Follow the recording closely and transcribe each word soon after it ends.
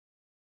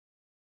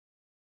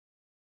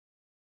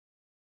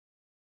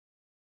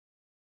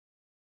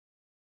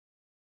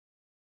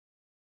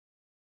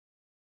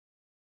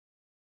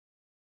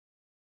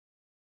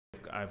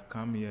I've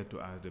come here to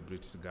ask the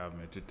British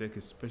government to take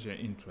a special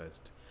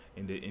interest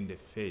in the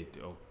fate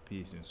of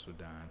peace in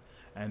Sudan,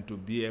 and to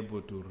be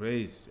able to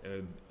raise,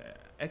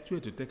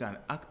 actually to take an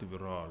active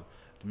role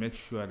to make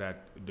sure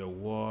that the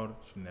war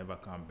should never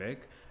come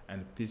back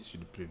and peace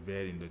should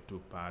prevail in the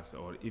two parts.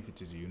 Or if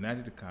it is a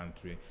united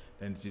country,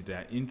 then it is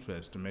their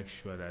interest to make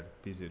sure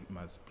that peace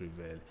must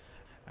prevail.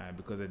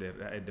 Because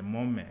at the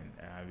moment,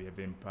 we have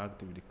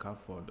impacted with the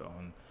CAFOD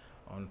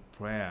on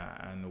prayer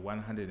and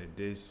 100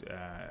 days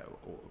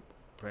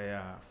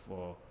prayer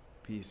for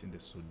peace in the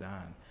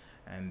Sudan,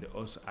 and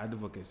also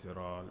advocacy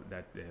role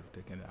that they have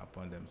taken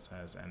upon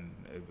themselves, and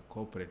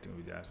cooperating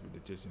with us, with the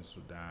church in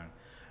Sudan,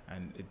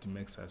 and it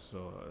makes us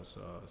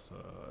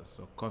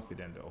so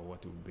confident of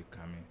what will be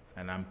coming.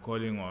 And I'm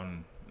calling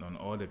on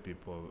all the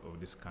people of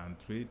this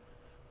country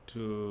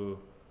to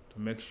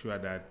make sure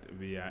that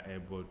we are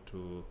able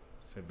to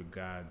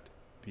safeguard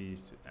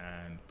peace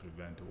and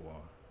prevent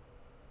war.